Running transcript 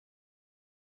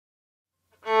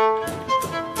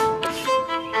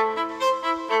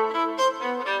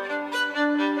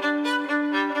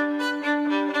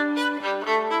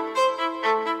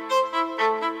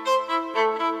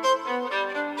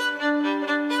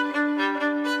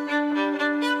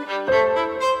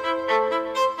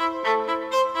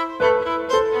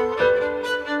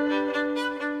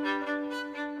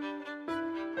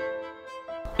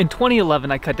In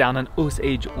 2011, I cut down an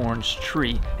osage orange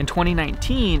tree. In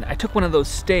 2019, I took one of those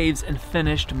staves and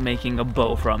finished making a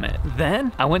bow from it.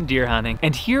 Then, I went deer hunting,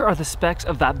 and here are the specs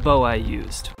of that bow I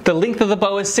used. The length of the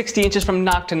bow is 60 inches from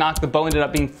nock to nock. The bow ended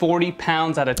up being 40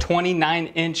 pounds at a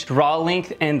 29-inch draw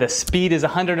length, and the speed is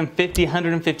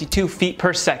 152 feet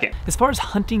per second. As far as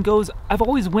hunting goes, I've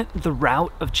always went the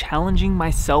route of challenging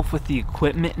myself with the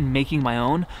equipment and making my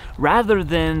own, rather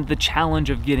than the challenge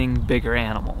of getting bigger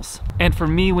animals. And for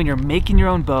me, when you're making your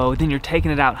own bow, then you're taking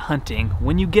it out hunting.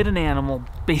 When you get an animal,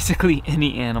 basically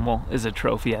any animal is a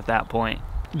trophy at that point.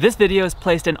 This video is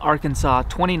placed in Arkansas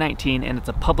 2019 and it's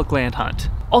a public land hunt.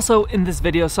 Also in this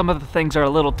video, some of the things are a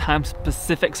little time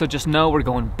specific, so just know we're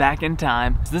going back in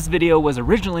time. So this video was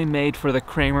originally made for the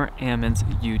Kramer Ammons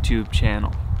YouTube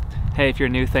channel. Hey, if you're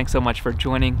new, thanks so much for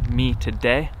joining me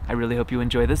today. I really hope you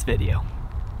enjoy this video.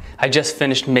 I just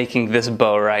finished making this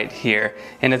bow right here,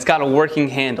 and it's got a working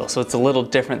handle, so it's a little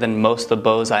different than most of the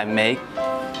bows I make.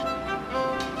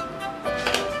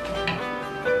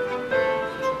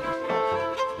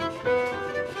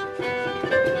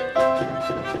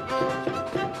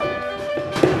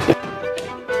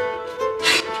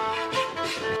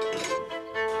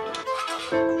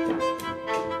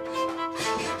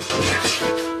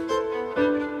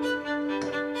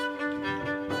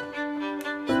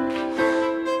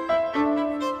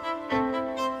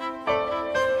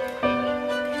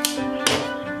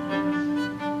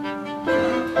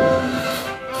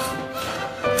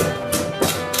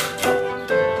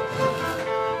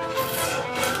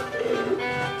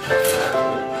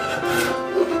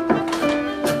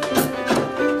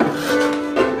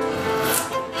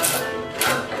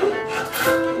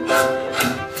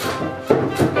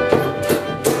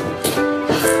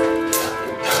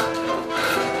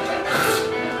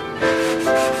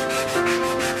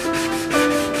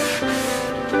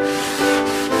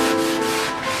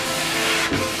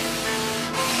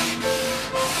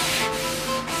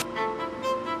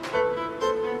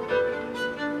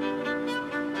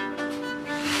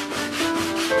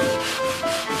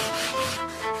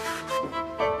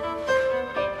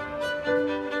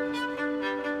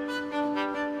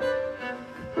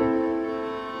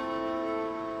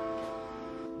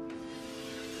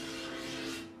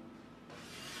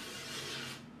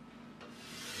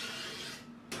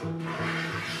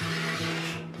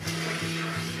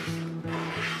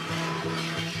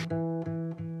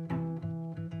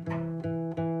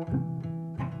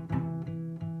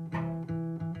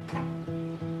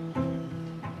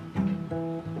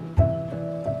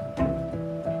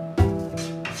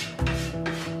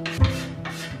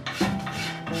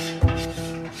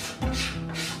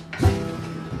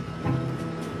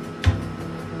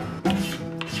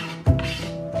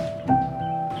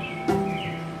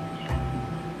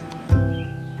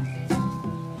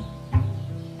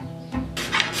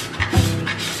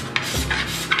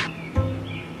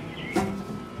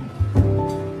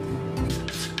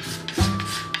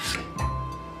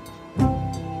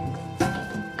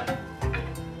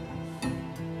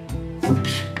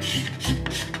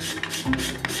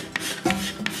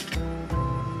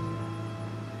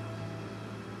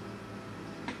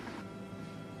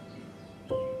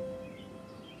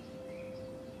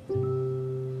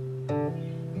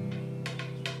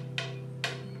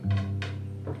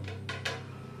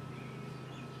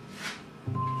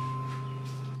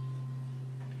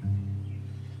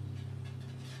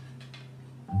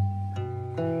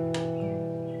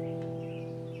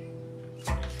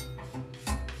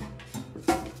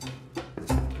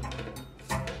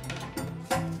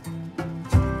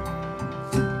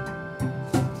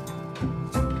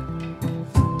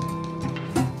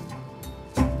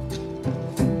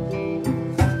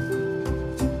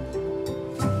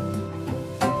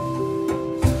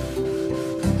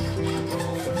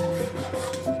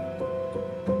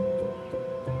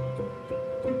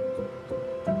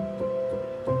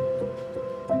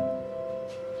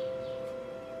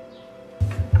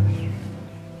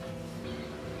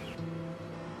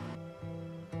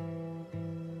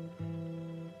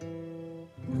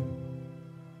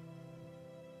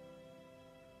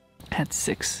 Had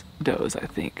 6 does, I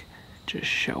think, just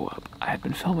show up. I had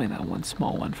been filming that one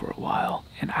small one for a while,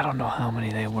 and I don't know how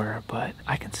many they were, but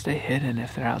I can stay hidden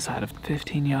if they're outside of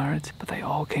 15 yards, but they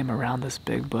all came around this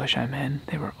big bush I'm in.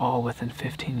 They were all within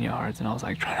 15 yards, and I was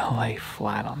like trying to lay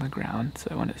flat on the ground so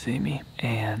they wouldn't see me.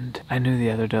 And I knew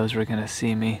the other does were gonna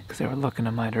see me because they were looking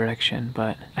in my direction,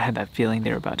 but I had that feeling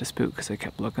they were about to spook because they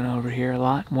kept looking over here a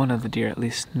lot. One of the deer at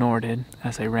least snorted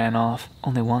as they ran off,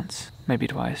 only once, maybe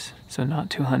twice, so not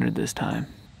 200 this time.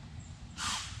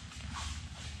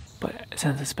 But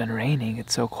Since it's been raining,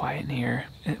 it's so quiet in here.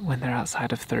 When they're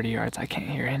outside of 30 yards, I can't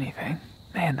hear anything.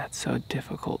 Man, that's so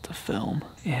difficult to film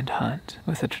and hunt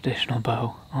with a traditional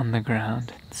bow on the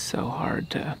ground. It's so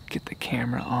hard to get the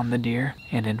camera on the deer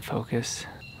and in focus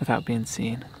without being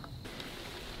seen.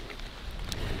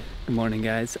 Good morning,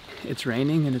 guys. It's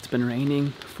raining, and it's been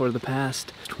raining for the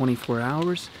past 24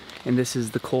 hours. And this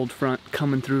is the cold front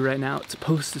coming through right now. It's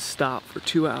supposed to stop for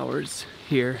 2 hours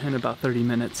here in about 30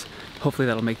 minutes. Hopefully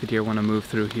that'll make the deer want to move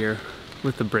through here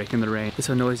with the break in the rain. It's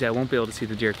so noisy I won't be able to see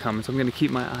the deer coming, so I'm gonna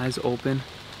keep my eyes open.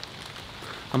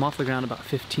 I'm off the ground about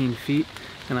 15 feet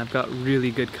and I've got really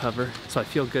good cover, so I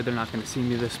feel good they're not gonna see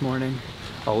me this morning.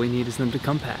 All we need is them to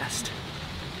come past.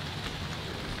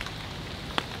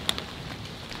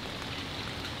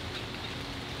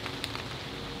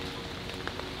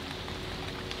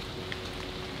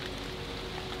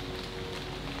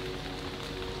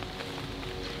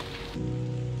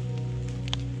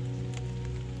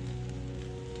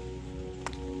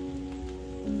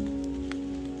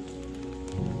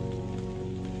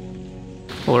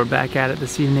 Well, we're back at it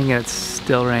this evening and it's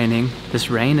still raining. This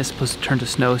rain is supposed to turn to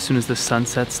snow as soon as the sun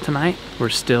sets tonight. We're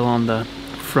still on the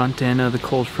front end of the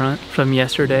cold front. From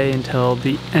yesterday until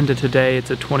the end of today,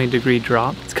 it's a 20-degree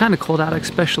drop. It's kind of cold out,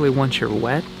 especially once you're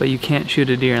wet, but you can't shoot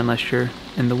a deer unless you're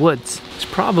in the woods. It's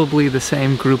probably the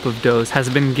same group of does has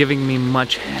been giving me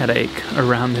much headache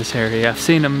around this area. I've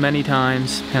seen them many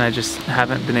times and I just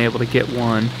haven't been able to get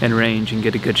one in range and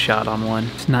get a good shot on one.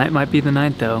 Tonight might be the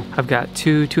night though. I've got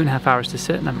 2.5 hours to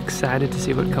sit and I'm excited to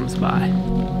see what comes by.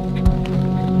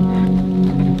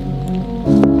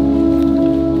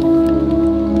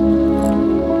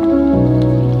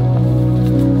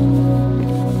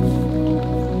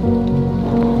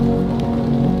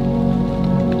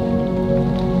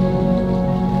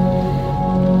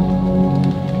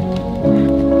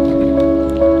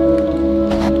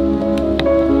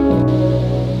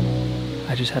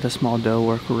 Had a small doe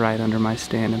work right under my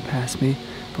stand and pass me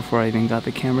before I even got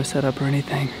the camera set up or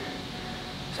anything.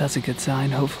 So that's a good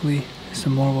sign. Hopefully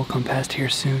some more will come past here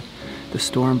soon. The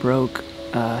storm broke,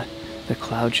 the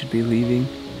cloud should be leaving,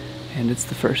 and it's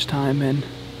the first time in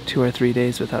 2 or 3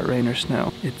 days without rain or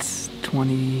snow. It's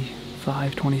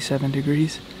 25, 27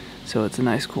 degrees, so it's a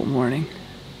nice cool morning.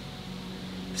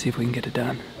 See if we can get it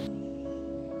done.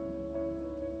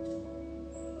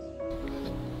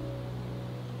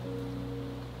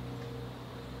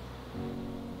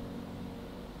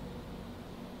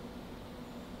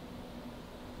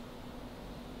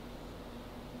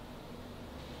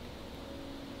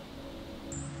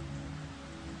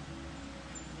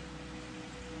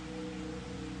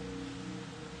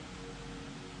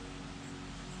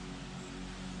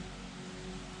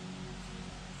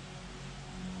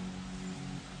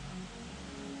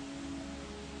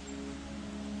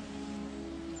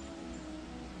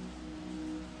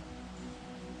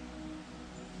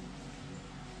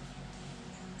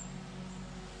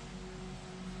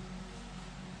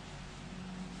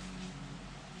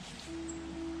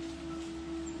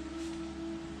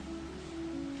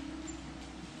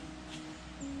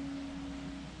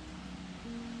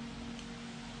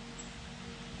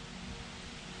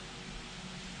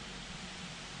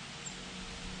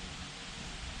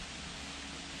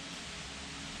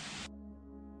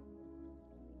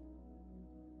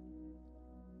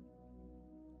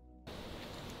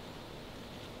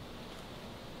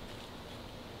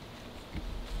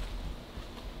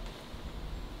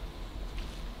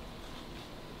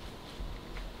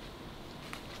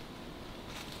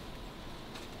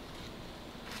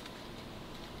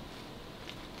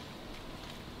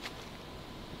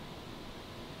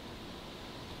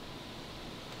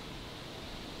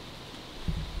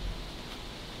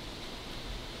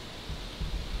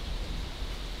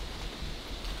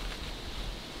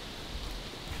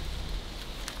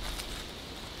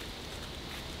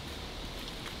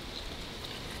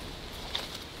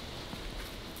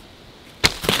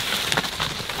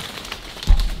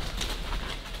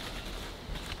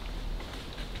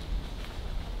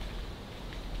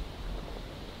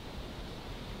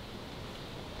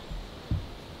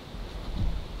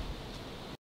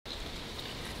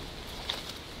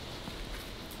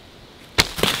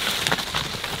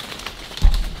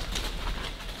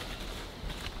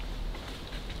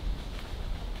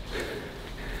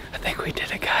 I think we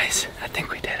did it, guys. I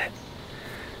think we did it.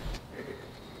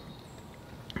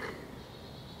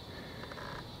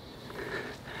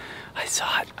 I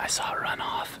saw it run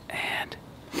off and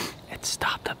it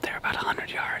stopped up there about 100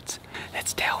 yards.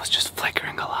 Its tail was just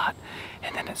flickering a lot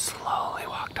and then it slowly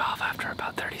walked off after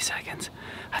about 30 seconds.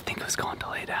 I think it was going to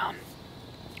lay down.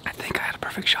 I think I had a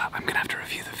perfect shot. I'm gonna have to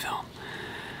review the film.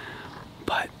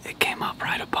 but it came up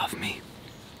right above me,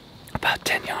 about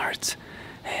 10 yards.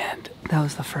 And that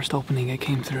was the first opening it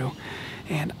came through.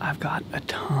 And I've got a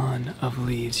ton of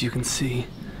leaves, you can see.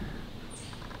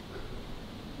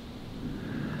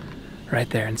 Right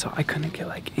there, and so I couldn't get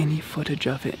like any footage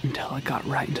of it until I got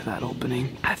right into that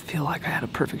opening. I feel like I had a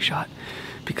perfect shot.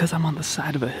 Because I'm on the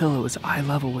side of a hill, it was eye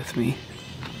level with me.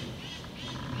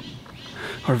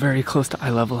 Or very close to eye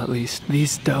level at least.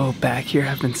 These doe back here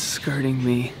have been skirting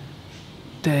me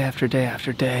day after day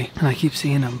after day. And I keep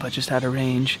seeing them, but just out of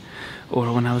range.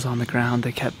 Or when I was on the ground,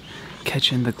 they kept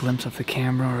catching the glimpse of the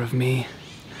camera or of me.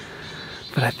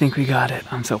 But I think we got it.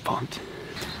 I'm so pumped.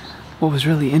 What was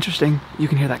really interesting, you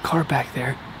can hear that car back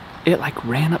there. It like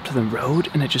ran up to the road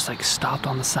and it just like stopped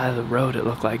on the side of the road, it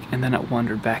looked like, and then it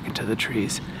wandered back into the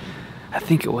trees. I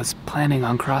think it was planning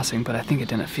on crossing, but I think it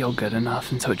didn't feel good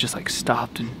enough, and so it just like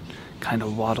stopped and kind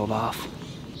of waddled off.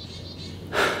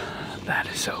 That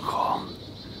is so cool.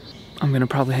 I'm gonna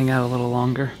probably hang out a little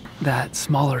longer. That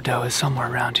smaller doe is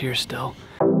somewhere around here still.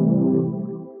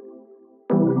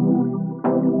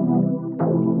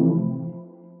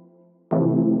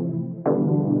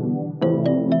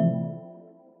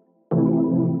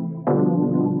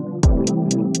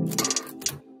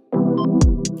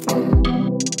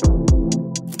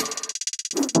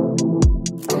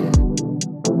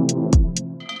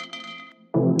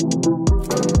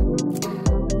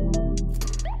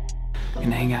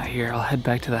 Hang out here. I'll head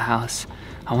back to the house.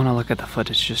 I want to look at the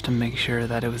footage just to make sure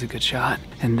that it was a good shot,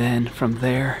 and then from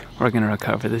there we're gonna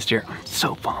recover this deer. I'm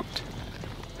so pumped.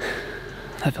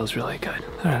 That feels really good.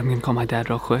 All right, I'm gonna call my dad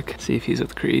real quick, see if he's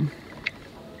with Creed.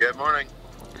 Good morning.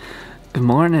 Good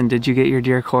morning. Did you get your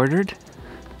deer quartered?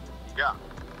 Yeah.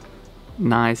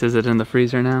 Nice. Is it in the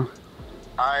freezer now?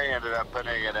 I ended up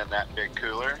putting it in that big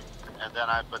cooler, and then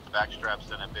I put the back straps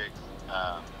in a big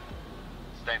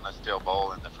stainless steel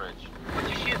bowl in the fridge.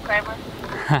 What'd you shoot, Kramer?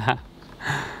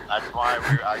 That's why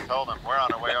I told him we're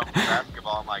on our way home from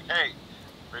basketball. I'm like, hey,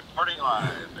 reporting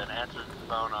live, and answered the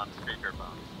phone on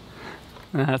speakerphone.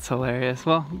 That's hilarious.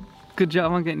 Well, good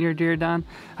job on getting your deer done.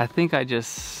 I think I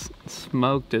just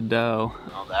smoked a doe.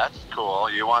 Oh, that's cool.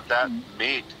 You want that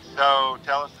meat. So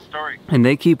tell us the story. And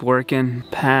they keep working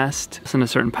past in a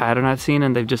certain pattern I've seen,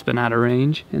 and they've just been out of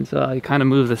range. And so I kind of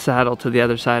moved the saddle to the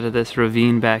other side of this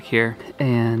ravine back here,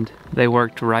 and they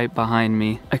worked right behind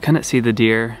me. I couldn't see the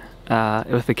deer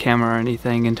with the camera or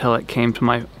anything until it came to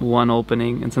my one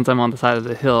opening. And since I'm on the side of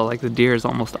the hill, like the deer is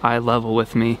almost eye level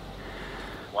with me.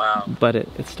 Wow. But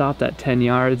it stopped at 10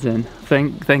 yards, and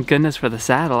thank goodness for the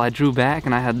saddle. I drew back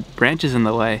and I had branches in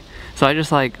the way. So I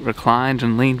just like reclined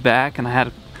and leaned back, and I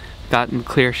had gotten a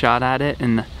clear shot at it,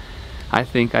 and I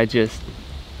think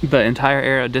the entire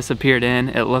arrow disappeared in.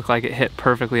 It looked like it hit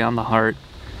perfectly on the heart.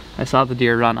 I saw the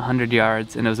deer run 100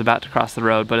 yards and it was about to cross the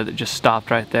road, but it just stopped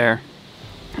right there.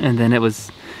 And then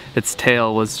its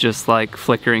tail was just like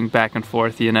flickering back and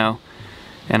forth, you know,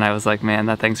 and I was like, man,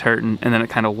 that thing's hurting. And then it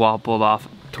kind of wobbled off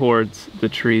towards the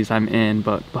trees I'm in,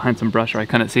 but behind some brush where I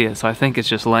couldn't see it. So I think it's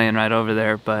just laying right over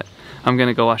there, but I'm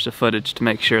gonna go watch the footage to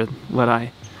make sure what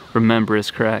I remember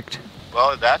is correct.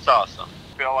 Well, that's awesome.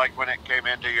 Feel like when it came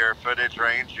into your footage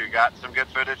range, you got some good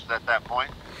footage at that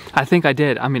point? I think I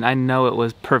did. I mean, I know it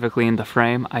was perfectly in the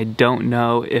frame. I don't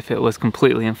know if it was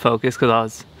completely in focus because I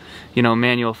was, you know,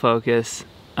 manual focus,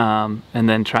 and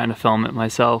then trying to film it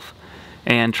myself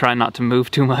and try not to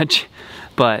move too much.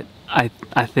 But I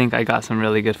think I got some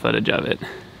really good footage of it.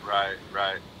 Right,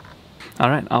 right. All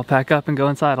right, I'll pack up and go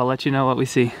inside. I'll let you know what we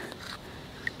see.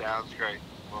 Sounds great.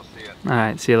 We'll see you. All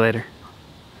right, see you later.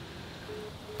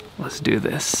 Let's do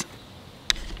this.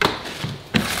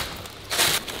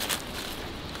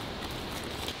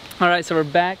 All right, so we're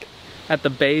back at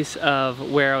the base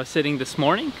of where I was sitting this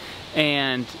morning,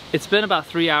 and it's been about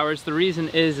 3 hours. The reason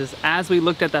is as we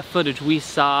looked at that footage, we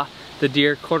saw the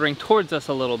deer quartering towards us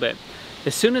a little bit.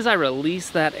 As soon as I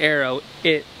released that arrow,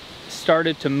 it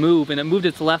started to move, and it moved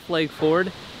its left leg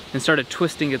forward and started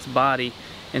twisting its body.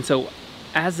 And so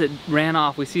as it ran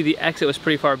off, we see the exit was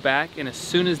pretty far back, and as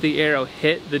soon as the arrow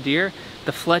hit the deer,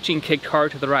 the fletching kicked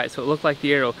hard to the right, so it looked like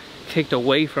the arrow kicked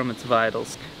away from its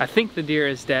vitals. I think the deer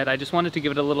is dead. I just wanted to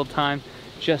give it a little time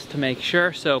just to make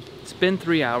sure. So it's been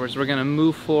 3 hours. We're gonna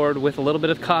move forward with a little bit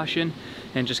of caution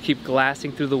and just keep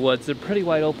glassing through the woods. They're pretty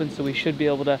wide open, so we should be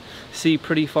able to see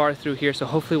pretty far through here. So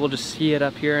hopefully we'll just see it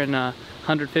up here in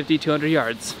 150, 200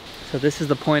 yards. So this is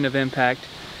the point of impact.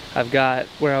 I've got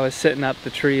where I was sitting up the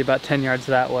tree about 10 yards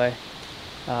that way.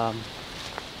 Yeah,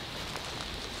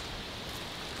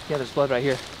 there's blood right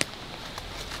here.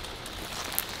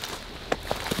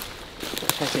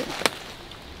 Check it.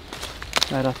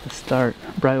 Right off the start.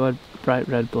 Bright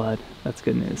red blood. That's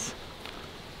good news.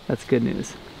 That's good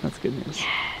news. That's good news.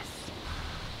 Yes.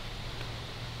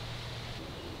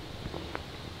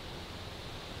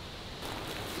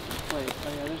 Wait,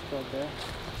 oh yeah, there's blood there.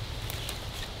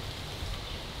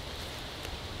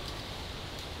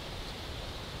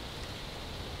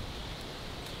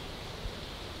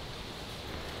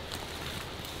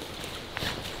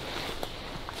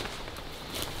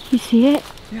 You see it?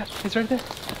 Yeah, it's right there.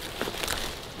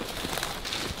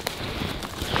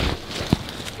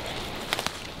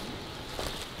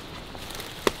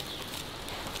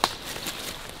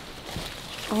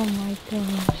 Oh my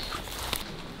gosh.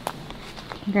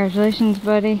 Congratulations,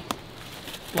 buddy.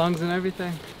 Lungs and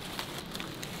everything.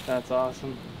 That's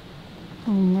awesome.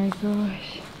 Oh my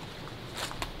gosh.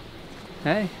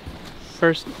 Hey,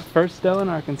 first doe in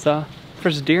Arkansas.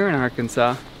 First deer in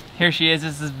Arkansas. Here she is.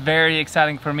 This is very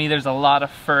exciting for me. There's a lot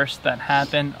of firsts that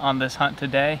happened on this hunt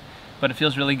today, but it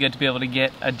feels really good to be able to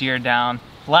get a deer down.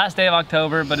 Last day of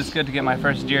October, but it's good to get my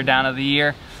first deer down of the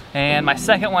year. And my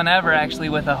second one ever actually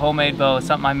with a homemade bow,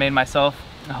 something I made myself,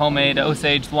 a homemade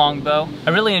Osage longbow. I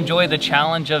really enjoy the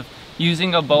challenge of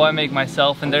using a bow I make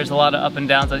myself, and there's a lot of up and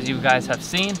downs as you guys have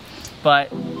seen,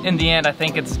 but in the end I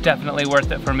think it's definitely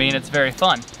worth it for me and it's very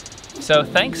fun. So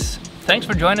thanks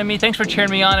for joining me. Thanks for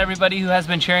cheering me on, everybody who has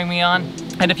been cheering me on.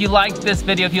 And if you liked this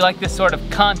video, if you like this sort of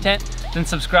content, then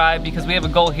subscribe, because we have a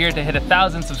goal here to hit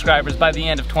 1,000 subscribers by the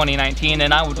end of 2019,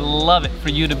 and I would love it for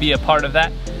you to be a part of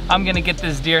that. I'm gonna get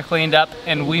this deer cleaned up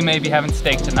and we may be having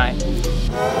steak tonight.